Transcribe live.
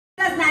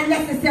not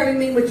necessarily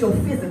mean with your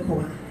physical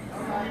eye.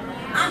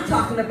 I'm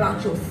talking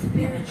about your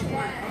spiritual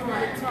eye.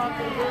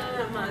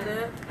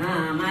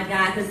 My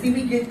God, because see,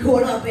 we get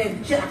caught up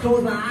in, should I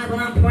close my eyes when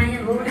I'm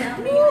praying? Lord help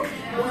me. Or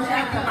should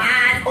I keep my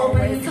eyes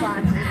open?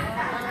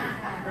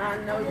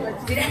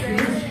 See,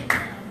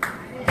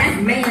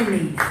 that's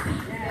manly stuff.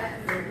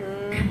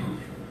 Come on.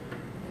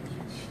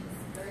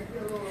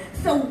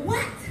 So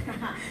what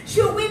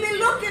should we be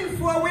looking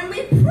for when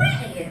we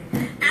pray?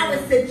 I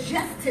would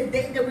suggest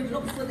today that we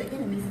look for the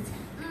enemy's attack.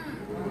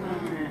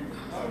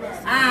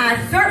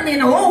 Certainly in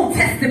the Old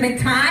Testament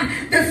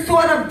time, the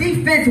sort of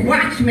defense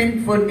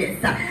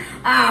watchmanfulness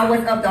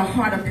was of the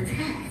heart of the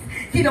task.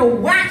 See, the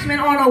watchman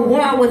on a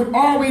wall was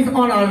always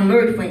on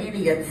alert for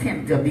any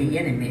attempt of the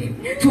enemy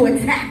to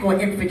attack or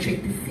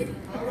infiltrate the city.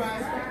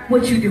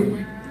 What you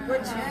doing?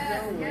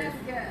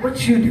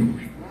 What you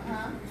doing?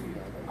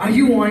 Are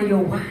you on your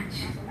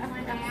watch?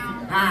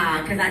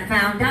 Because I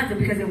found out that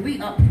because if we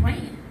are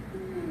praying,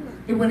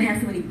 it wouldn't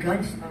have so many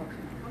guns.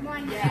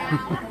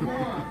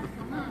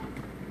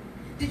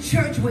 The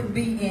church wouldn't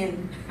be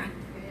in.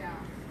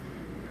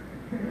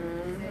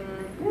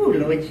 Ooh,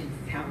 Lord Jesus,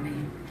 help me.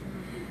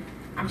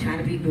 I'm trying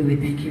to be good,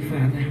 thank you,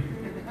 Father.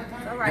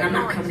 And I'm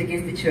not coming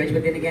against the church,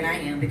 but then again I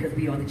am, because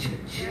we are the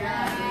church.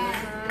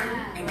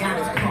 And God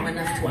is calling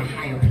us to a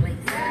higher place.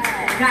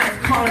 God is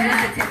calling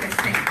us to take a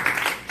stand.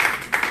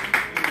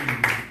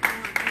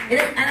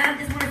 And I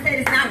just want to say,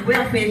 it's not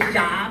welfare's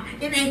job.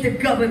 It ain't the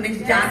government's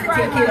job to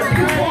take care of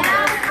people.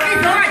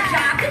 It's our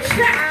job, the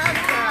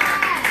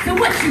church. So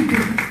what you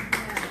do?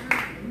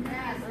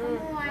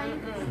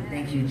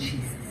 Thank you, Jesus.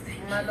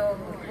 Thank you.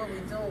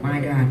 My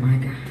God, my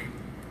God.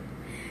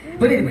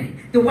 But anyway,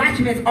 the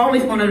watchman is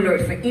always on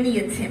alert for any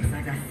attempts,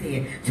 like I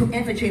said, to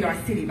infiltrate our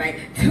city, right?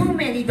 Too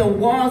many, the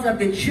walls of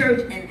the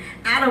church and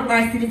out of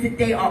our city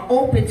today are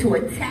open to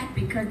attack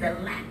because the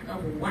lack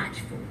of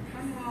watchfulness.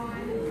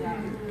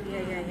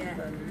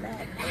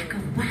 Lack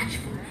of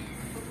watchfulness.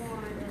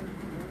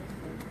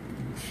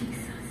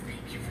 Jesus,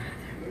 thank you,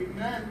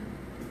 Father.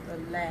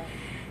 Amen.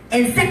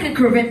 In 2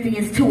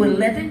 Corinthians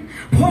 2:11,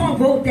 Paul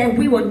wrote that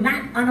we were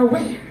not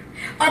unaware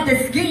of the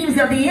schemes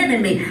of the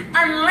enemy.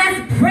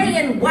 Unless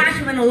praying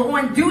watchmen are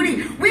on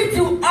duty, we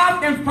too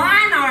often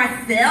find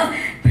ourselves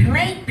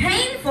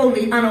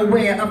painfully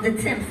unaware of the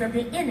attempts of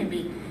the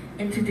enemy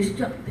and to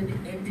destroy.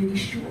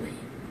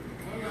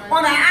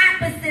 On the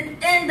opposite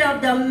end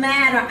of the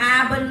matter,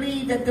 I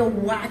believe that the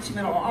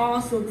watchmen are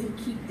also to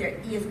keep their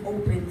ears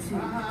open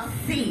to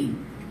see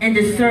and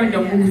discern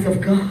the moves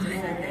of God.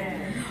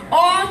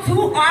 All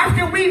too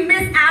often we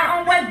miss out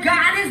on what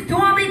God is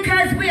doing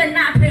because we are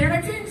not paying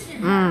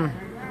attention. Come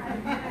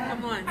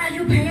on. Are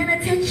you paying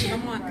attention?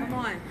 Come on, come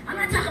on. I'm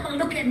not talking about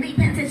look at me,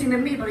 paying attention to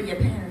me, but you're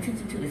paying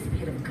attention to the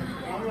Spirit of God.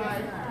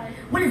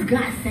 What is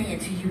God saying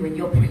to you in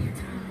your prayer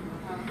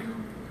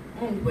time?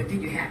 Oh, but do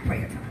you have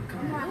prayer time?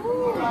 Come on.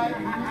 All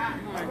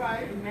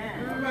right.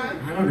 Amen.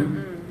 I don't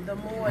know. The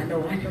more I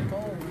know I do.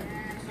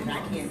 And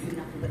I can't do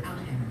nothing without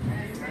having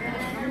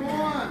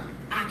prayer.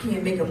 I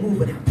can't make a move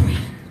without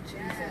prayer.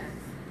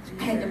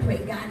 I had to pray,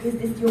 God, is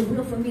this your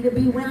will for me to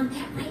be where I'm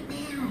at right now?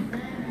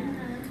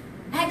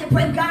 I had to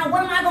pray, God,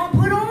 what am I going to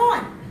put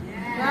on?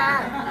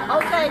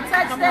 Okay,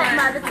 touch that,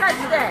 mother, touch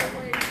that.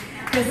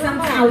 Because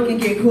sometimes we can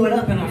get caught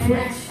up in our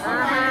flesh.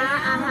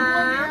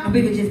 And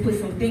we can just put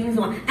some things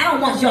on. I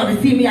don't want y'all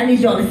to see me, I need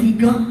y'all to see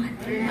God.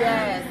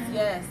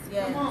 Yes.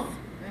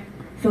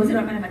 So is it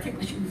all right if I take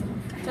my shoes off?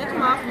 Take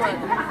them off,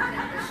 mother.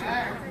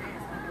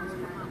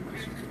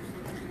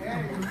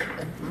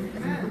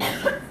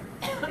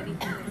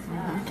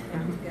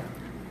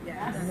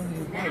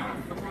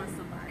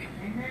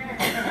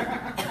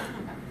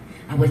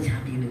 I was trying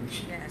to be a little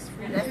cheap.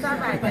 That's all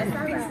right. That's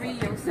all right. Free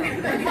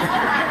yourself.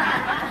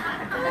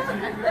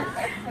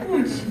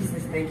 Oh,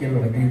 Jesus. Thank you,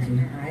 Lord. Thank you.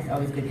 It's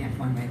always good to have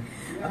fun, right?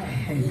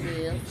 Okay. Thank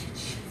you,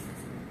 Jesus.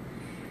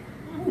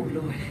 Oh,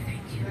 Lord.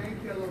 Thank you.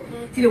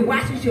 See, the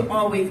watchers should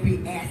always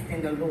be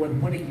asking the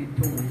Lord, what are you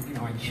doing in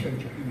our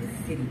church or in the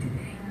city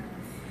today?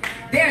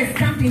 There is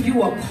something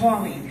you are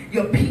calling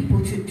your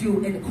people to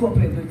do in the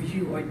corporate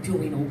review or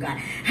doing, oh God.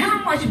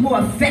 How much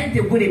more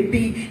effective would it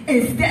be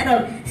instead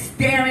of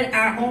starting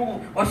our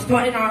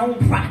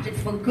own projects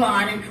for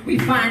God and we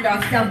find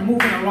ourselves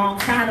moving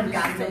alongside of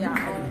God?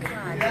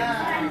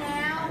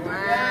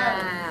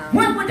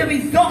 What would the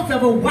results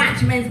of a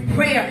watchman's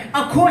prayer,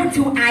 according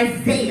to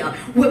Isaiah,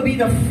 would be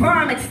the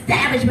firm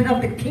establishment of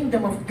the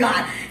kingdom of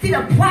God? See,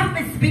 the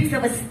prophet speaks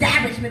of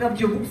establishment of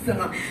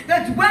Jerusalem,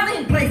 the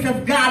dwelling place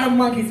of God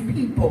among his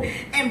people,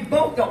 and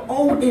both the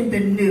old and the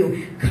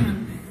new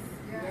covenant.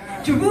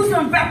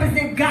 Jerusalem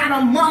represents God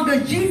among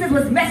us.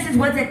 Jesus' message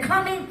was a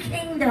coming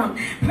kingdom,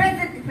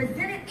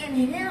 presented in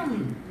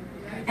him.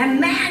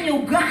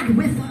 Emmanuel, God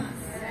with us.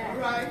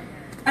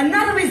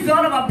 Another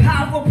result of a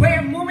powerful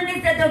prayer movement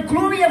is that the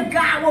glory of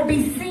God will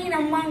be seen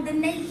among the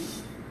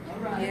nations.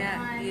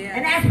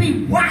 And as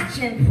we watch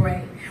and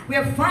pray,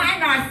 we'll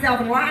find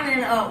ourselves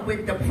lining up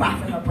with the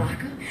prophet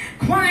Habakkuk,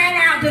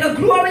 crying out to the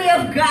glory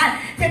of God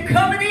to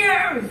cover the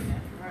earth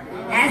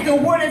as the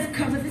waters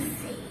cover the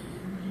sea.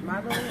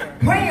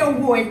 Prayer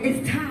warriors,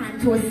 it's time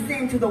to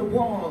ascend to the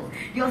walls.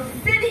 Your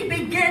city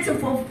begins to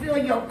fulfill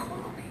your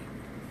calling.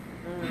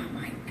 Oh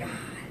my God.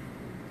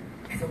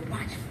 As a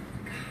watchman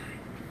of God.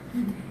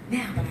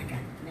 Now I got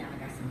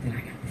something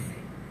I got to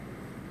say.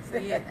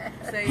 Say it.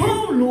 Say it.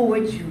 Who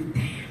lured you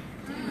down?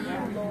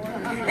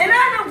 In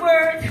other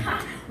words,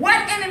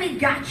 what enemy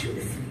got you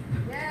to sleep?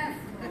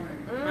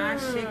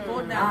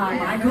 Oh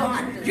my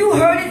God. You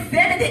heard it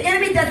said that the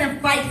enemy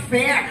doesn't fight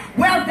fair.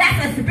 Well,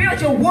 that's a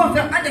spiritual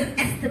warfare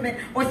underestimate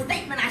or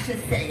statement, I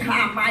should say.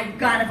 Oh my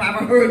God, if I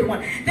ever heard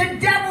one. The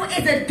devil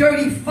is a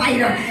dirty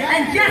fighter.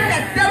 And just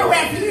as subtle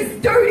as he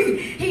is dirty,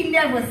 he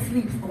never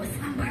sleeps or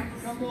slumbers.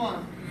 Come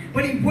on.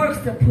 But he works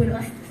to put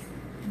us to sleep.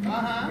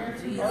 Oh,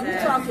 you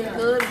talking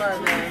good,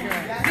 mother.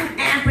 Through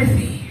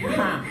apathy,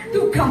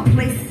 through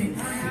complacency,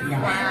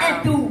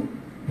 and through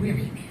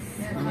weariness.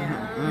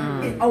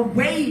 It's a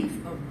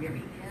wave of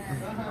weariness.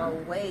 A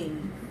wave.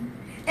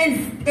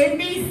 And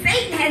me,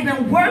 Satan has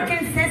been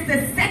working since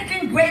the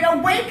Second Great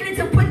Awakening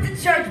to put the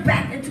church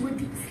back into a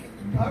deep sleep.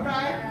 All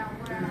right.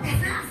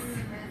 That's us.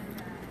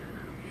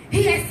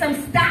 He has some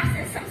stops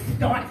and some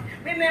starts.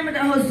 Remember the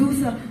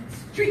Azusa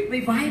Street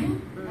Revival?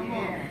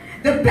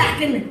 The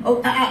back in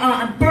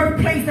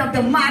birthplace of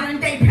the modern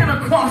day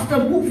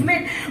Pentecostal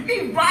movement.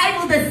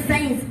 Revival the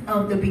saints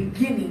of the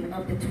beginning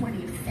of the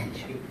 20th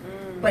century.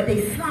 But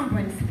they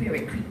slumbering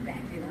spirit creep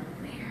back in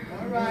there.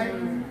 All right.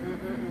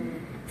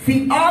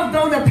 See,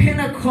 although the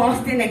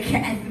Pentecostal and the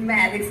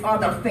Charismatics are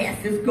the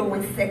fastest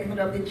growing segment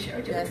of the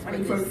church in the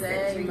 21st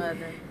century,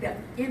 the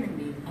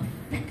enemy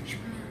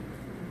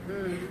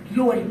effectually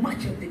lured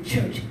much of the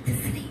church to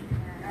sleep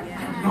a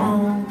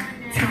long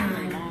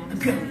time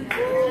ago.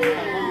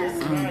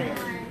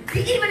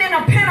 See, even in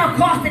a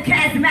Pentecostal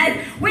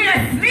Charismatic, we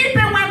are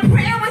sleeping when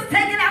prayer was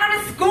taken out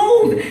of the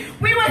schools.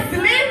 We were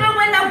sleeping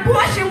when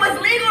abortion was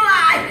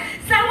legalized.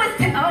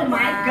 Oh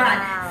my God.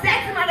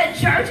 Section of the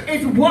church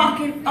is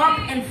walking up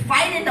and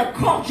fighting the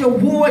culture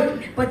war,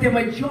 but the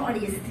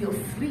majority is still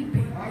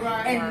sleeping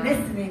and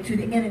listening to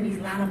the enemy's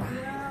lullaby.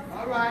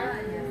 All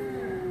right.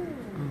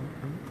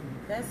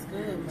 That's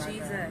good, mother.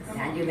 Jesus.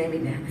 Now you lay me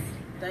down to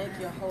sleep. Thank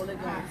you, Holy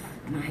Ghost.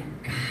 My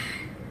God.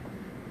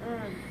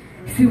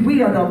 See,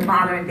 we are the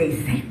modern day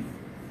saints.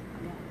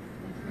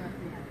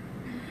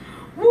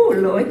 Oh,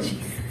 Lord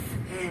Jesus.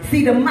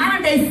 See, the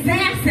modern day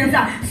Samsons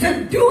are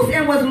seduced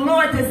and was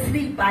lured to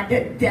sleep by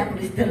the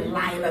devilish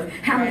Delilahs.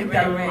 How many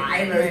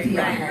Delilahs do you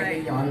have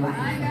in your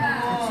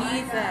life?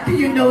 Jesus. Do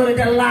you know what a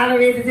Delilah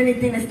is? Is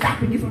anything that's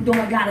stopping you from doing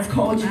what God has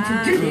called you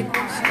to do?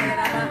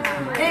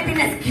 Anything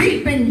that's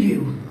keeping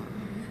you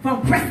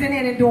from pressing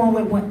in and doing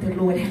what the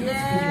Lord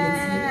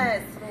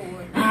has for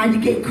you to do.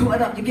 You get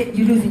caught up,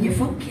 you're losing your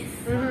focus.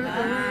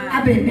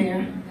 I've been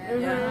there.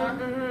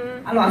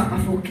 I lost my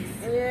focus.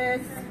 Yes.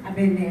 I've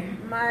been there.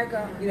 My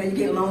God. You know, you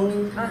get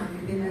lonely.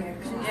 You've been there.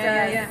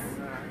 Yeah.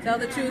 Tell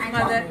the truth,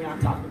 mother.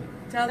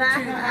 Tell the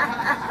truth.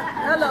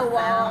 Hello,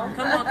 Wall.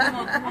 Come on.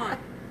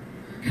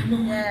 Come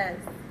on. Yes.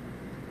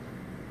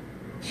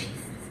 Jesus.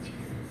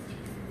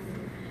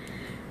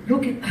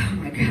 Look at, oh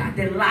my God,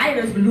 the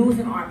lighters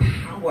losing our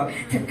power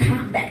to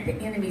combat the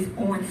enemy's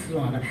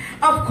onslaught.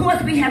 Of course,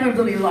 we haven't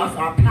really lost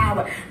our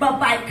power, but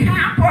by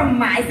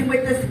compromising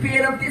with the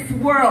spirit of this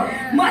world,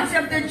 much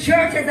of the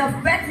church has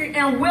affected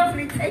and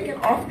willfully taken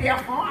off their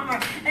armor,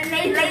 and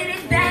they laid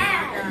it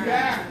down.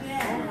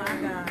 Oh my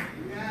God.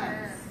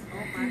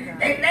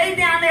 They lay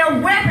down their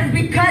weapons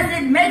because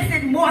it makes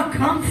it more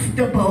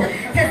comfortable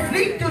to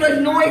sleep through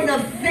the noise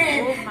of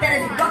sin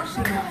that is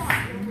rushing us.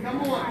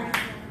 Come on.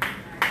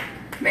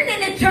 Many in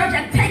the church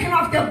have taken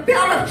off the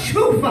belt of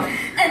truth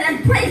and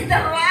embraced the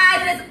lie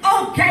that it's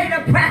okay to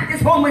practice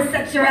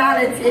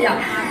homosexuality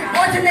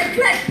or to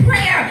neglect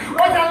prayer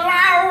or to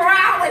lie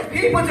around with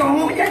people to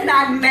whom you're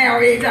not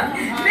married.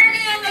 Many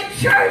in the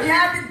church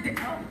have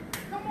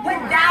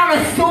went down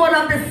a sword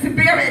of the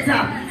spirit,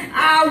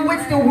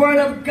 which the word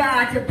of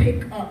God to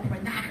pick up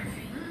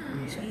pornography.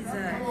 Jesus.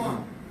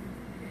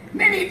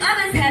 Many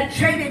others have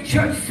traded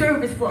church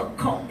service for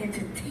occult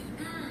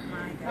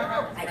entertainment,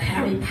 like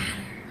Harry Potter.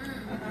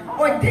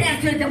 Or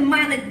dance to the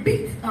demonic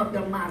beats of the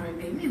modern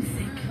day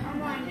music.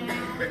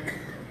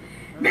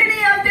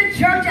 Many of the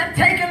church have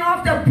taken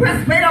off the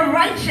breastplate of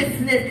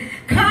righteousness,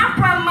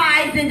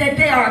 compromising that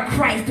they are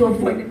Christ to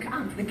avoid the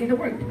conflict in the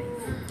workplace.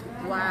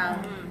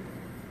 Wow.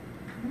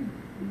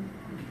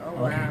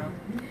 Oh, wow.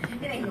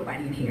 It ain't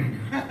nobody in here.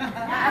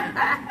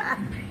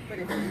 But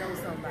if you know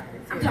somebody.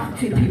 I'm talking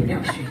to the people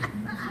down the street.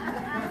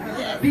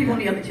 People on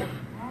the other job.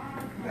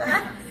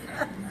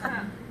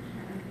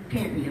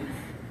 Can't be us.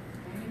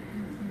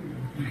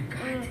 My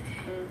God,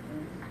 today.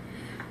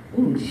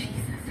 Oh, Jesus.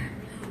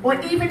 Or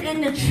even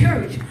in the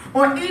church,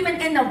 or even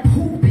in the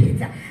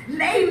pulpit,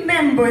 lay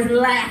members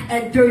laugh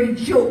at dirty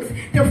jokes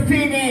to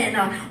fit in,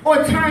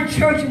 or turn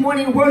church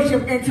morning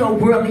worship into a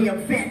worldly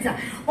event,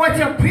 or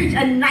to preach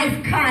a nice,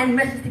 kind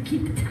message to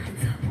keep the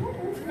tides up.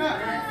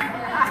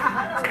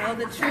 Tell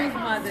the truth,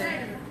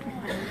 mother.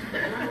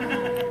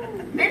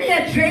 Many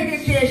have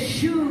traded their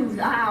shoes.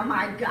 Oh,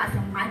 my God,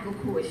 some Michael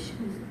Kors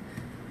shoes.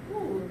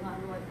 Oh, my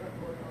Lord.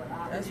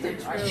 That's the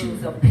Our truth.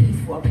 shoes of peace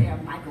for a pair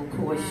of Michael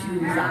Kors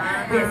shoes. We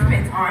have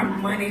spent our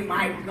money,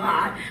 my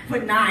God, for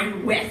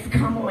 9 West.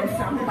 Come on,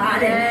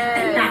 somebody.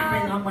 And not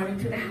bring our money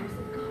to the house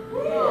of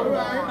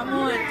God. Come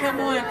on, come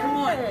on, come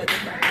on.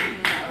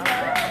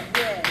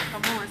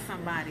 Come on,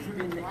 somebody.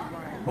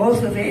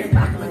 Most of it is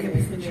not going to give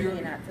me some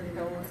jewelry.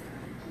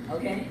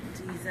 Okay?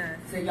 Jesus.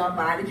 So y'all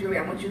buy the jewelry.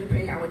 I want you to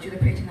pay. I want you to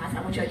pay tonight.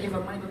 I want you to give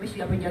her money, but make sure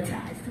you bring your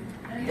tithes too.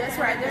 That's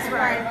right, that's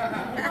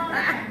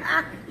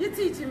right. You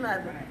teach your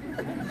mother.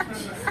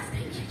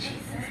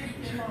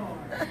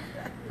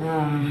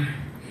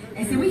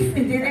 And see,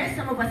 there's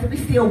some of us that we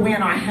still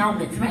wearing our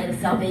helmets, right, of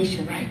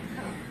salvation, right?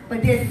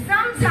 But there's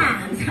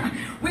sometimes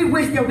we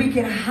wish that we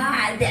could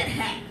hide that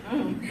hat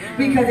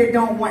because it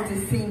don't want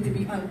to seem to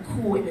be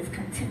uncool in this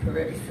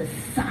contemporary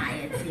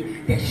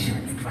society that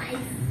shuns Christ.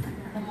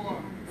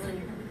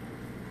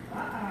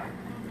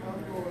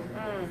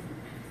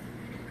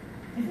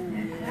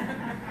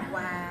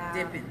 Wow.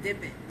 Dip it,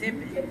 dip it, dip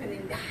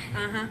it.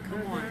 Uh-huh,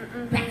 come on.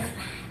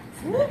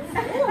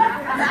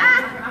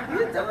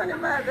 You doing it,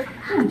 mother.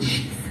 Oh,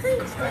 Jesus.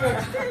 Teach.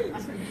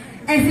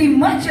 And see,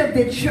 much of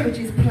the church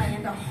is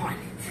playing the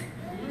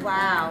harlot,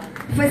 Wow.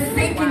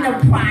 forsaking the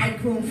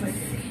bridegroom for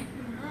sin.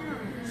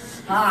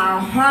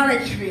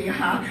 Harlotry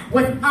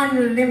was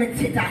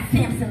unlimited.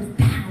 Samson's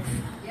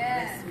downfall.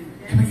 Yes.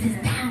 It was his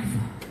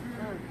downfall.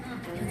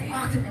 It was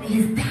ultimately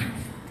his downfall.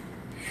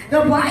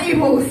 The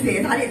Bible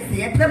says, I didn't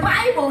say it, the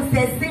Bible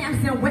says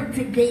Samson went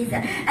to Gaza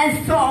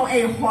and saw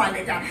a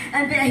harlot,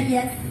 and there he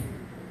had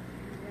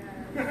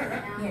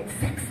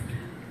sex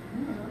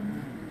with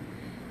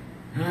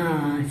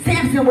her.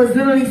 Samson was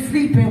literally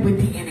sleeping with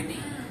the enemy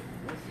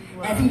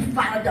as he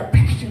followed the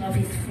passion of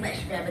his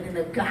flesh rather than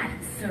the God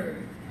he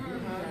served.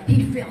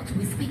 He fell to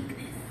his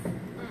weakness.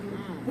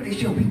 What is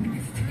your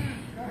weakness today?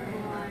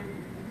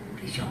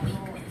 What is your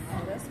weakness?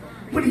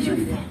 What did you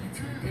fall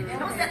into?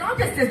 Don't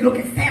just look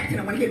at Samson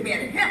and want to get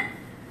mad at him.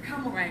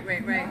 Come on.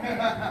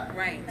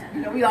 Right.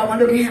 You know, we all want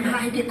to look at him, how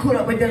he get caught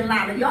up with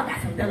Delilah. Y'all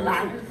got some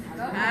Delilah.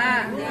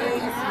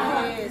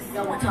 Yes.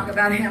 Y'all want to talk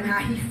about him, how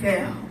he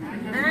fell.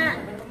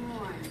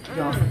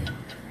 Y'all fell.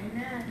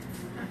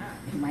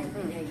 He might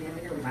be, hey, you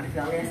never know. He might have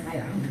fell last night. I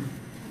don't know.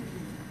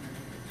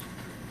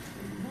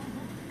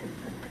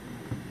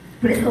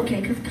 But it's okay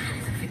because God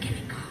is a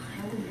forgiving God.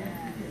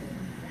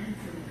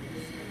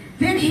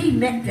 Then he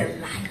met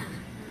Delilah,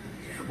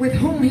 with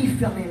whom he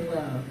fell in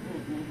love.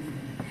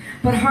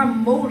 But her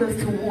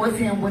motives towards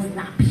him was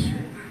not pure.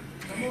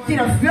 See,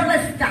 the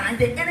Philistines,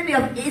 the enemy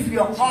of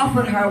Israel,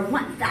 offered her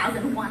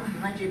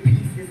 1,100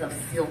 pieces of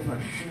silver.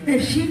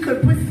 If she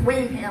could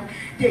persuade him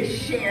to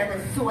share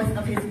the source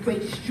of his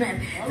great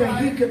strength, so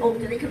they could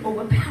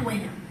overpower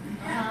him,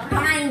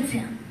 bind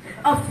him,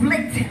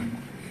 afflict him.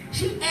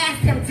 She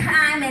asked him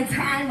time and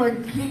time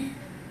again,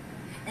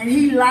 and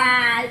he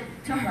lied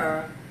to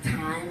her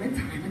time and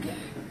time again.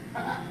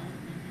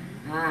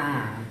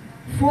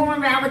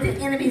 Fooling around with the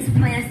enemy's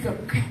plans to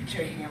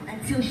capture him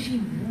until she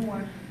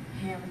wore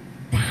him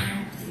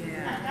down.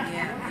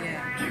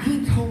 Yeah. And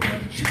he told her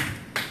the truth.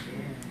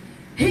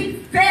 He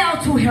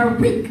fell to her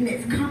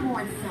weakness. Come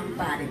on,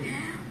 somebody.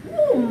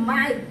 Oh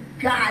my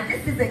God,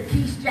 this is a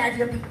key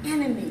strategy of the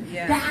enemy.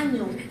 Yeah.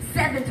 Daniel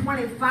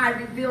 7:25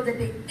 reveals that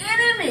the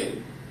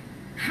enemy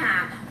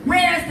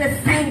wears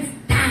the saints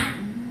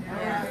down.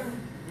 Yes.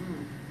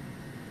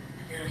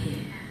 A little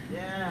here.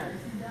 Yes.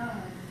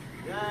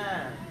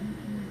 Yes.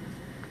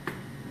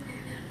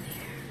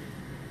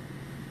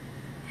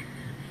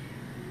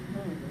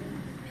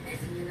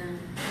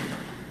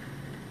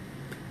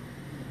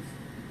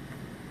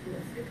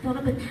 Thought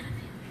of it,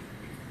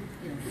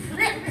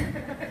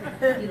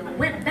 flipped,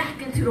 went back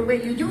into the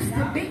way you used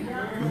to be.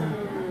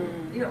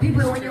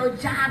 People on your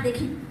job, they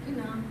keep, the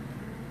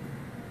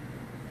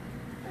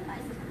nice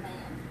of a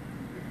man.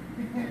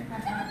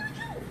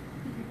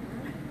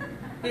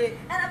 And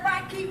if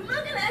I keep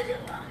looking at you,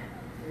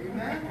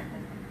 Amen.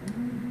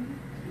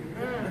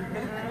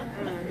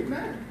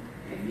 Amen.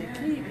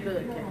 Keep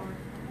looking.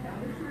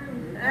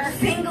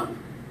 single,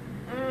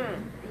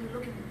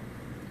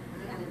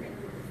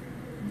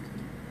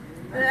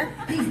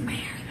 he's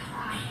married,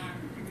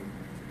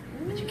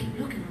 but you keep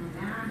looking.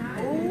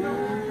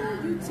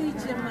 Ooh, you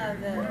teach your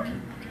mother.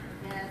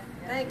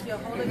 Thank you,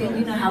 Holy And then you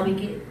Ghost. know how we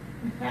get.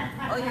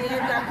 Oh yeah, you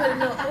gotta put a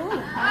little ooh.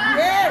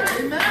 Yes.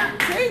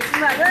 Teach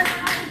mother.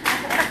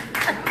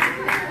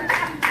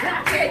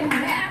 Okay, you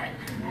married.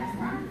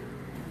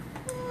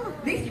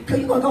 Because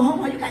you're going to go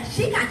home and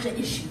she got your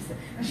issues.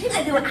 She got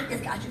to do what I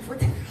just got you for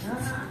tonight.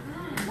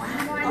 I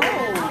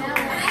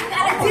ain't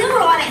got to deal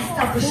with all that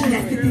stuff that she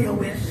has to deal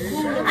with.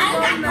 I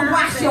ain't got to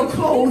wash your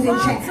clothes and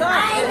check. I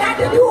ain't got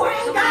to do all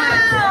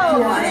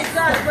that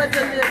stuff. God for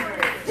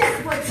deliverance. Just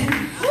for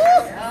tonight.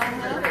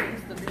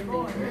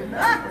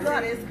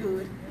 God is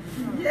good.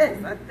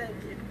 Yes, I thank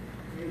you.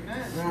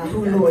 Who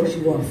lured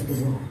you off the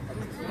wall?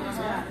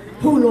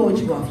 Who lured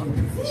you off your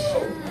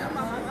position?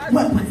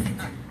 What was it?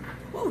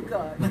 Oh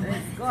God,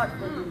 thank God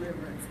for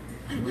deliverance.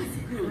 What was it?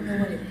 I don't know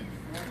what it is.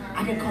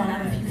 I can call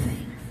out a few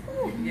things.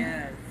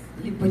 Yes.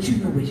 But you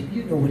know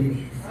what it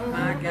is.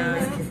 My God.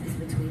 It's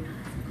between us.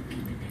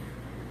 Keep it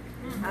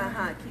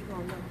down. Keep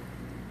on going.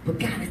 But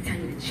God is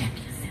telling you to check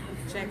yourself.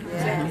 Check it,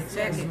 Yes.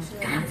 check it, check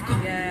it. God is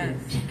calling Yes. you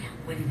to check out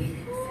what it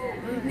is.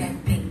 That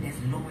thing that's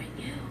lowering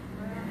you.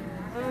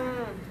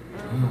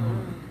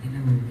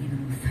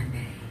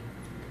 Sunday.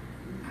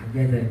 I'd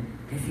rather,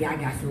 and see, I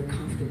got so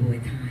comfortable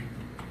at times.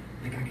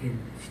 Like I can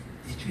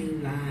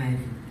stream live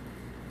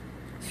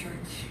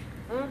church.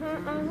 I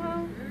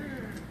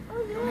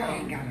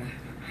ain't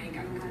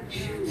gotta go to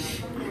church.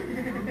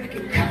 I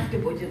get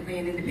comfortable just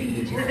laying in the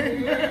bed.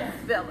 Just,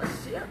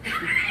 Fellowship.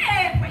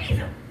 hey, praise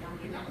him.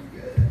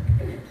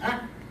 Huh?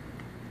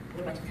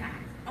 What about your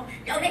time? Oh,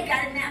 yo, they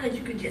got it now that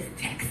you can just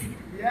text it.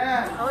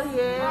 Yes. Oh,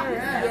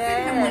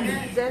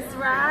 yes. That's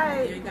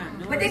right. You ain't got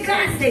no But then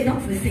God said,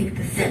 don't forsake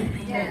the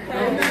assembly.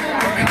 Come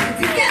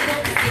together.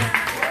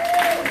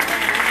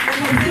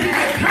 And we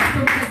get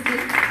comfortable.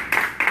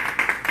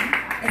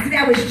 And see,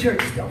 that was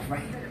church stuff,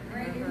 right?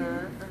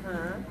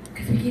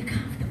 Because we get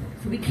comfortable.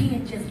 So we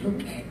can't just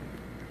look at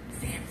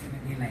Samson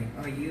and be like,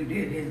 oh, you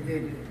did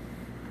this.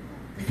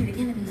 But see, the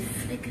enemy is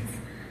slick and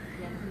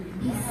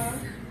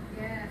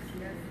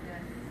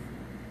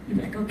you're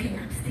like, okay,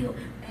 I'm still,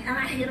 and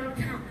I hear it all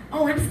the time.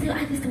 Oh, I just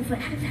don't feel, I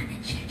haven't found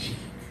that church yet.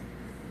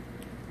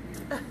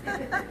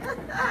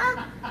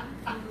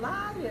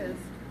 Liars.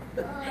 I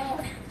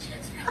haven't found the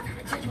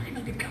church where I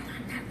need to go.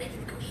 I'm not ready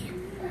to go here.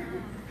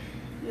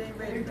 You ain't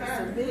ready to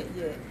submit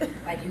yet.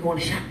 Like you going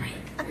to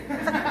ShopRite.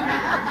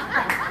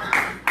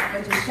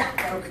 But your shop,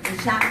 though, because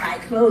the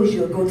ShopRite closed,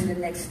 you'll go to the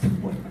next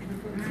store.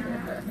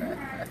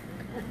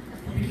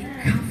 You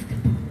get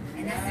comfortable,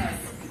 and that's how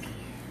sick it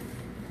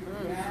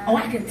is. Oh,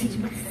 I can teach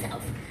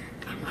myself.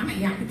 I'm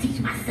here, I can teach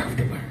myself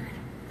the word.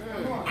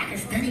 I can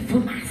study for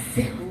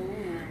myself.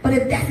 But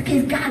if that's the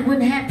case, God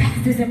wouldn't have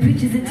pastors and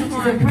preachers and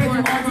teachers and prayers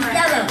all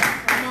together.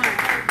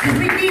 Because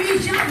we need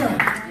each other.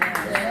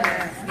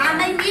 I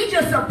may need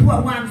your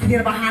support while I'm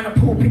sitting behind the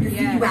pulpit to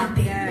see you out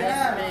there.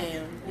 Yes,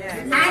 ma'am.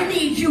 Yes. I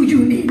need you,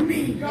 you need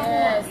me.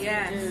 Yes.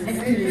 Yes. Let's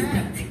do this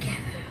thing together.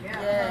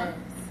 Yes.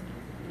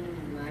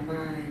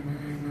 My.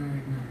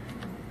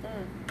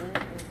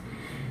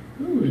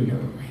 Ooh,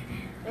 Lord.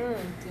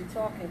 You're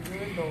talking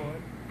good,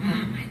 Lord. Oh,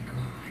 my God.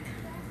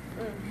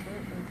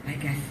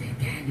 Like I said,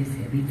 Daniel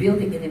said, reveal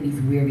the enemy's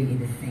weary in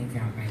the saints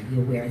outright.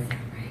 He'll wear us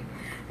out, right?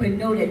 But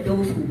know that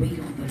those who wait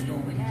on the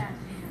Lord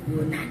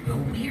will not grow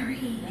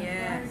weary.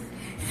 Yes.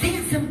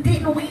 Samson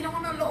didn't wait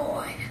on the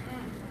Lord.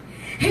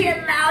 He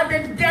allowed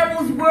the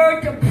devil's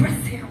word to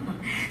press him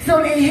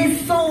so that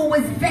his soul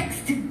was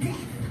vexed to death.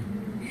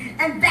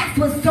 And that's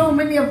what so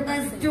many of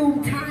us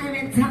do time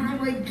and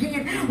time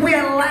again. We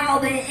allow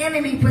the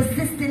enemy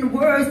persistent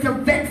words to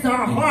vex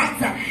our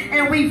hearts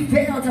and we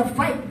fail to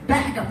fight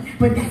back.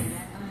 But that's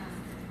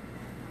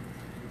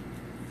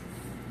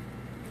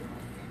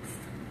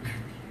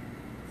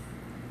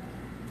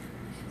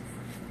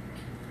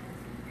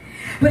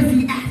But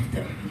see,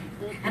 after,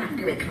 and I'm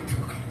going to come to a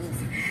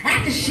close,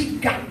 after she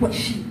got what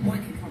she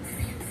wanted from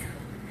Samson,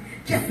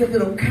 just a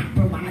little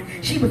compromise,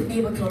 she was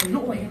able to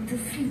lure him to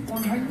sleep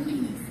on her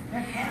knees.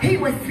 He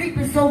was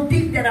sleeping so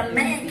deep that a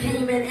man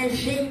came in and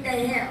shaved the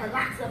hair, the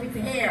locks of his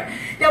hair.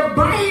 The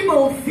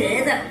Bible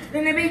says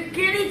in the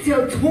beginning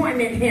to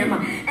torment him,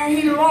 and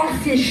he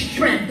lost his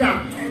strength.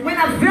 When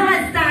the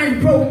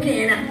Philistines broke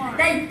in,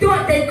 they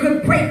thought they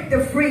could break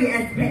the free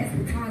as last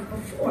times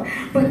before.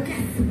 But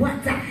guess what?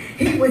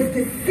 He was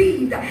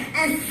deceived.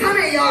 And some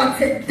of y'all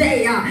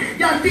today,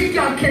 y'all think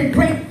y'all can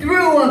break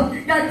through.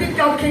 Y'all think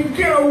y'all can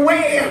get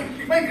away.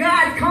 But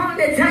God's calling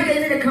to tell you, you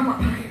need to come up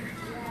higher.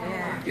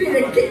 You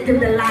need to get them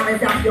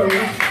Delilahs off your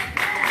life.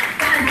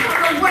 God, I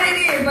don't know what it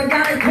is, but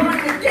God is calling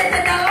to get the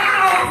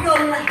Delilah off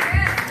your life.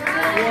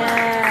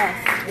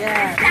 Yes.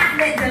 Yes. Stop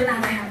letting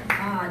Delilah have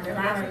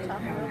Delilah didn't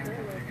have.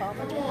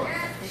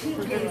 She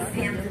gave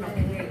Samson a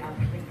place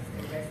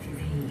to rest his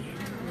head.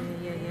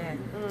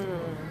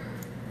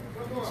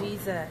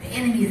 Jesus. The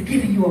enemy is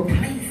giving you a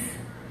place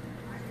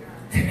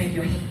to lay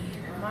your head.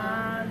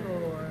 My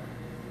Lord.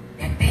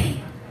 That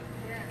thing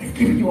is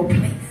giving you a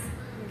place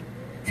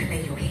to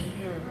lay your head.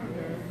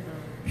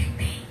 That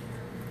thing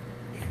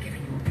is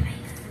giving you a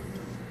place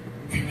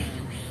to lay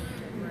your head.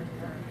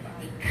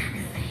 It kind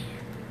of sad.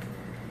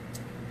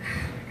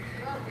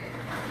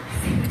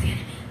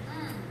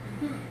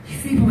 You're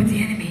sleeping with the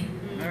enemy.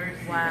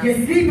 Wow.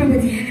 You're sleeping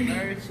with the enemy.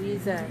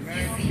 Jesus.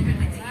 You're sleeping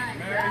with the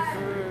enemy.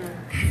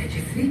 I said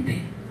you're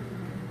sleeping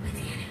with the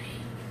enemy.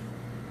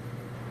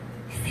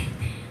 Same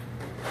thing.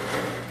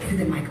 This is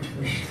the Michael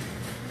Bush.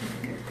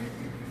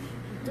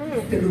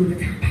 The Louis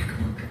Vuitton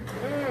pocketbook.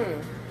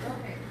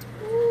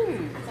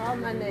 Call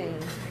my name.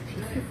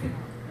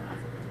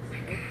 My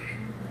God.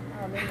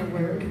 I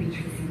work to be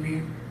Tracy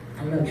Lamb. I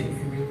love Tracy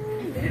Lamb.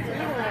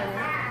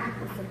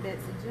 Some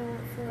Betsy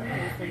Johnson,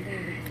 and some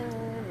Louis Vuitton,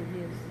 and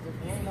here's the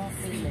one off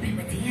Sleeping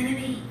with the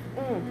enemy.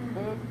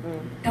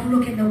 Mm. Don't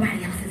look at nobody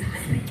else's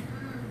husband.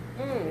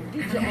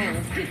 Get your own.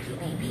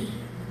 Baby.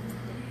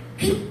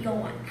 Keep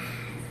your eyes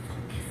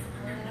focused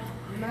on the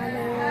Lord. My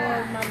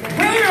Lord, my Lord.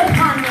 Wait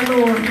upon the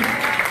Lord.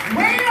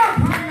 Wait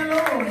upon the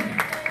Lord.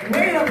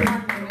 Wait upon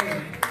the Lord.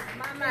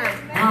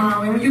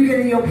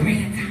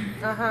 prayer time.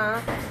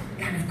 Uh-huh.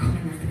 God is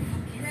calling us to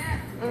focus.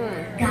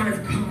 God is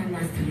calling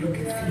us to look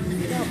and see who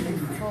it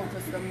is.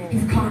 Focus some more.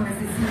 He's calling us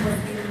to see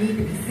what's in need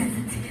to be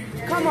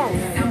sensitive. Come on.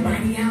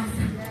 Somebody else.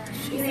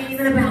 It ain't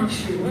even about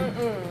you.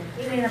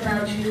 It ain't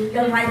about you.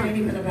 Your life ain't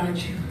even about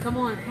you. Come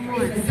on, come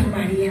It's on. for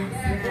somebody else.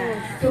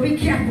 So be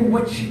careful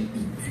what you eat.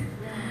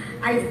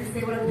 I used to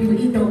say what other people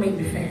eat don't make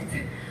me fat.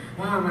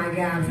 Oh my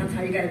God.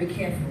 Sometimes you got to be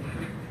careful.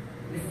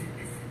 Listen,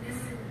 listen,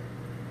 listen.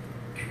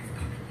 God is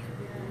calling you.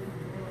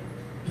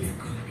 He's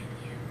calling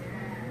you.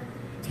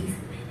 He's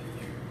leading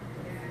you.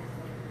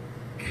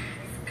 God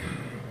is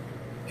God.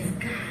 It's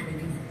God and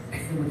He's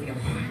messing with your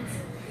heart.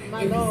 My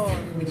If He's Lord.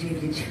 talking with you,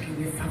 if you're checking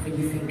yourself and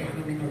you say, God,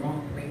 I'm in the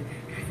wrong place.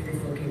 God said,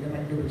 it's okay.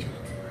 Nobody knew what you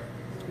were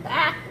doing.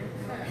 Ah.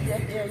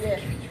 Yeah.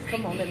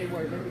 Come on, let me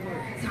work.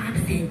 So I'm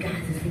saying God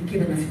is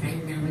forgiving us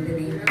right now in the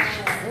name of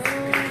Jesus.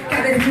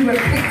 God is we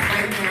repent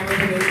right now in the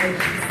name of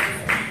Jesus.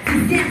 He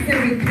sent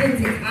some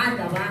repentance.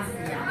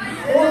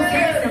 Oh,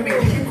 sent some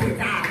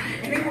repentance.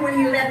 And even when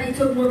He left, He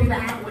took more people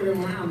out with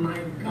Him. Oh my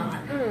God.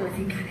 Because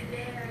He got it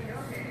there.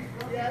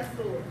 Yes,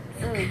 Lord.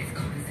 So God is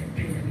calling us to a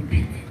place of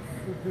repentance.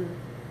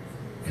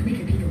 So we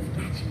can be those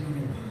watching on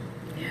the wall.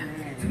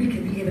 So we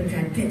can be able to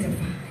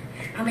identify.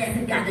 I'm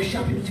asking God to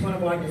sharpen each one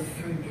of our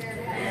discernment.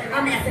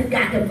 I'm asking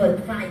God to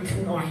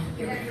fine-tune our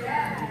hearing.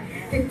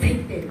 To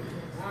take this.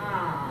 Oh,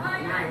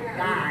 my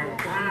God.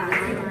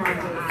 Take them off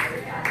our eyes.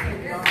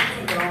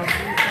 Take it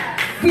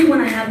off. We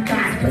want to have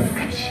God's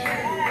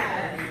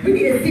perception. We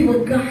need to see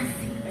what God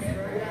sees.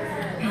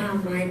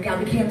 Oh, my God.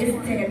 We can't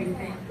listen to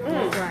everything.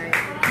 Right.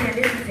 We can't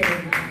listen to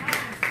everything.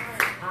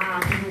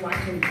 People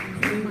watching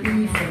Green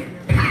Beef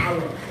and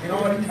Power and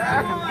all these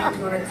different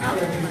things on the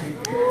television.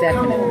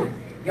 Come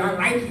on. Y'all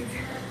like it.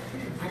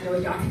 I know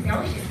y'all think,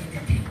 oh, it's just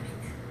entertainment.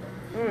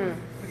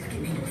 It's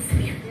getting in your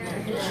spirit.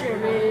 It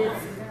sure is.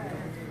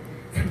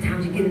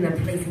 Sometimes you get in a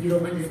place and you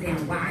don't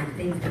understand why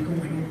things are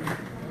going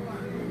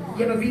on.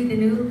 You ever read the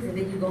news and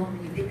then you go home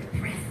and you get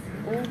depressed?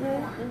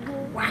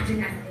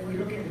 Watching that and you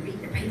look at and read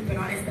the paper and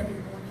all that stuff is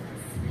going on in your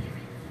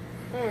spirit.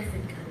 I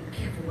said, God, be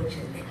careful what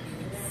you're letting in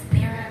your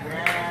spirit.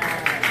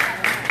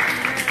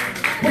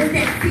 What's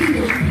that seed that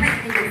you plant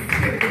in your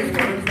spirit? It's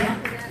going to grow.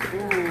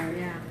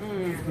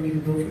 It's going to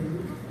even go for the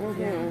root.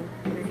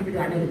 Even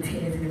though I know the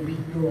tares and the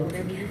wheat grow up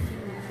together.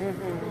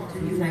 So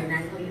you might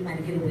not know, you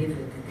might get away with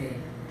it today.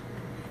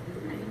 You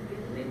might even get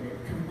away with it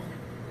tomorrow.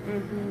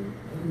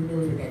 Who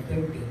knows what that third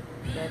day will be.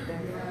 So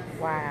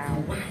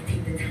Wow. why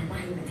take the time? Why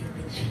even take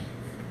the chance?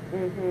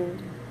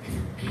 It's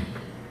okay.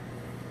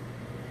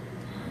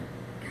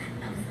 God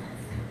loves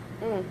us.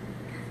 God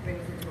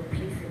brings us to a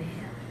place in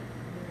hell.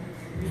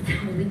 We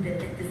tell me that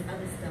let this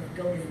other stuff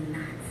go is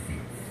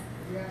nonsense.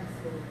 Yes,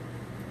 Lord.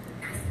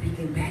 Not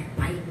speaking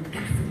backbiting,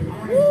 gossiping,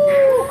 all this Ooh,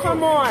 nonsense.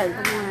 come on.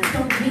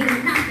 Don't mean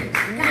nothing.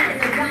 God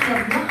is a God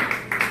of love.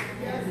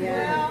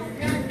 Yes,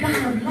 He's a God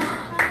of love.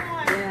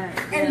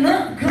 Yeah. And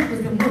love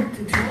covers the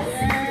multitude of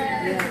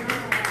sins.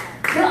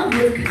 Love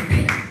will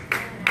compare.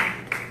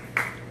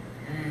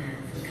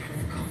 So God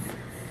is calling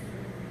us.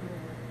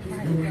 He's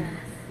doing us.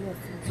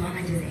 So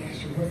I just ask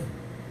you, what's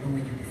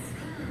blowing you to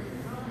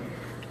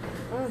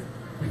sleep?